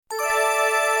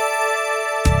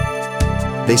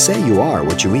They say you are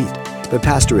what you eat. But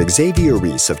Pastor Xavier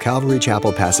Reese of Calvary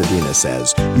Chapel, Pasadena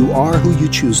says you are who you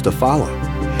choose to follow.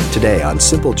 Today on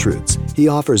Simple Truths, he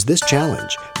offers this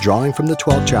challenge, drawing from the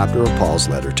 12th chapter of Paul's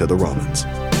letter to the Romans.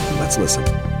 Let's listen.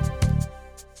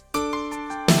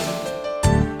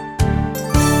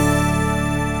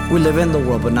 We live in the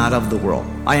world, but not of the world.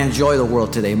 I enjoy the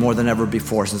world today more than ever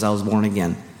before since I was born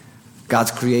again.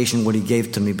 God's creation, what he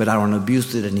gave to me, but I don't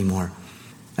abuse it anymore.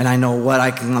 And I know what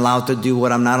I can allow to do,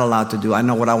 what I'm not allowed to do. I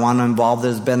know what I want to involve that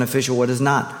is beneficial, what is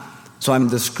not. So I'm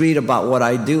discreet about what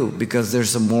I do because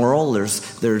there's some moral,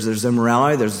 there's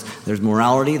immorality, there's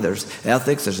morality, there's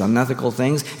ethics, there's unethical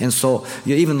things. And so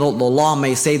even though the law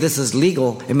may say this is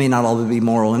legal, it may not always be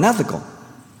moral and ethical.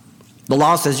 The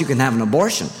law says you can have an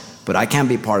abortion, but I can't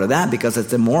be part of that because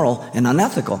it's immoral and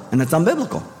unethical and it's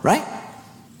unbiblical, right?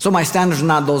 So my standards are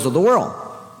not those of the world.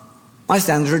 My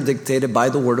standards are dictated by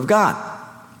the Word of God.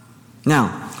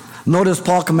 Now, notice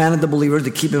Paul commanded the believer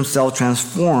to keep himself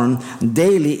transformed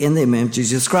daily in the image of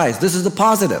Jesus Christ. This is the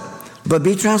positive. But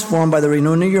be transformed by the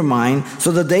renewing of your mind.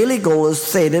 So the daily goal is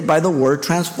stated by the word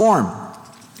transform,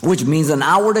 which means an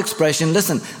outward expression,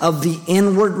 listen, of the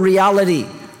inward reality.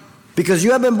 Because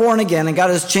you have been born again and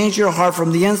God has changed your heart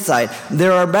from the inside.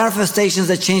 There are manifestations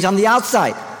that change on the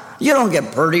outside. You don't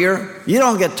get prettier. You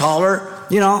don't get taller.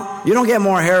 You don't get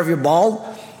more hair if you're bald.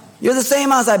 You're the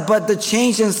same outside, but the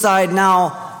change inside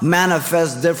now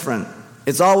manifests different.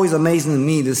 It's always amazing to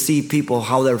me to see people,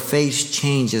 how their face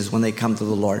changes when they come to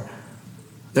the Lord.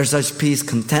 There's such peace,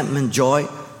 contentment, joy.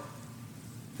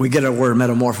 We get our word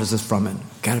metamorphosis from it.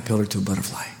 Caterpillar to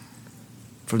butterfly.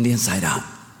 From the inside out.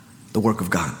 The work of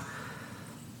God.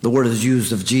 The word is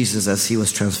used of Jesus as he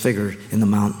was transfigured in the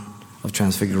Mount of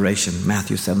Transfiguration.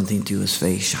 Matthew 17:2, his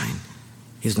face shine.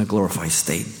 He's in a glorified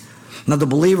state. Now the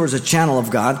believer is a channel of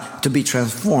God to be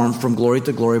transformed from glory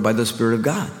to glory by the Spirit of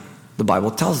God. The Bible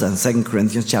tells that in 2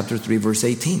 Corinthians chapter 3, verse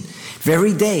 18.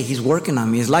 Every day he's working on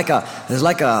me. It's like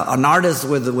an artist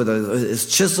with his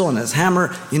chisel and his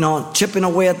hammer, chipping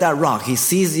away at that rock. He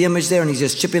sees the image there and he's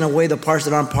just chipping away the parts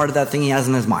that aren't part of that thing he has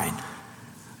in his mind.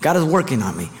 God is working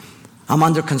on me. I'm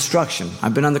under construction.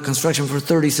 I've been under construction for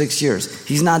 36 years.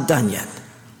 He's not done yet.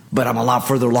 But I'm a lot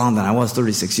further along than I was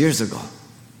 36 years ago.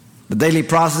 The daily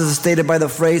process is stated by the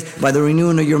phrase, by the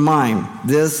renewing of your mind.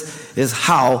 This is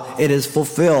how it is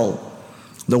fulfilled.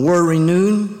 The word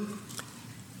renewed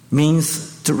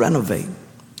means to renovate.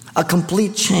 A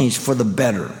complete change for the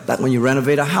better. That when you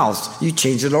renovate a house, you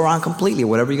change it around completely,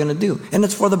 whatever you're going to do. And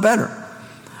it's for the better.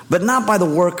 But not by the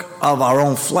work of our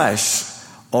own flesh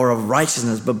or of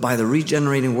righteousness, but by the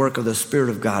regenerating work of the Spirit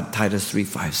of God, Titus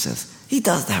 3:5 says. He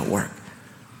does that work.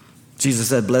 Jesus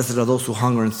said, blessed are those who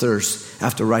hunger and thirst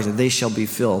after righteousness. They shall be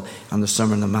filled on the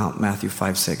Sermon on the Mount, Matthew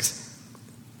 5:6.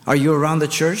 Are you around the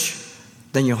church?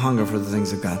 Then you'll hunger for the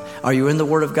things of God. Are you in the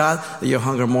Word of God? Then you'll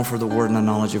hunger more for the Word and the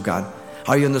knowledge of God.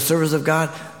 Are you in the service of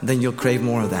God? Then you'll crave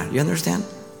more of that. You understand?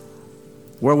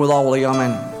 Wherewithal will a young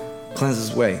man cleanse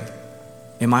his way?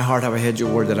 In my heart have I hid your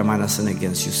word that I might not sin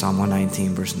against you. Psalm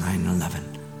 119, verse 9 and 11.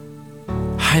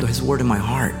 Hide his word in my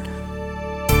heart.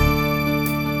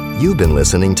 You've been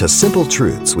listening to Simple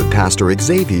Truths with Pastor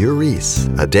Xavier Reese,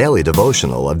 a daily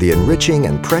devotional of the enriching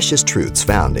and precious truths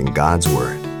found in God's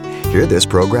Word. Hear this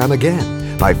program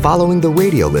again by following the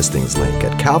radio listings link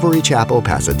at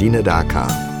calvarychapelpasadena.com.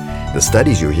 The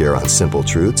studies you hear on Simple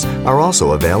Truths are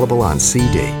also available on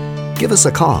CD. Give us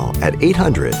a call at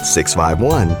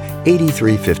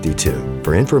 800-651-8352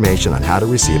 for information on how to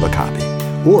receive a copy.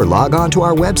 Or log on to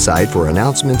our website for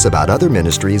announcements about other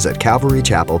ministries at Calvary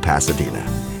Chapel, Pasadena.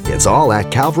 It's all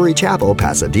at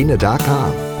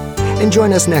calvarychapelpasadena.com. And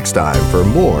join us next time for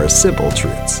more Simple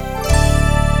Truths.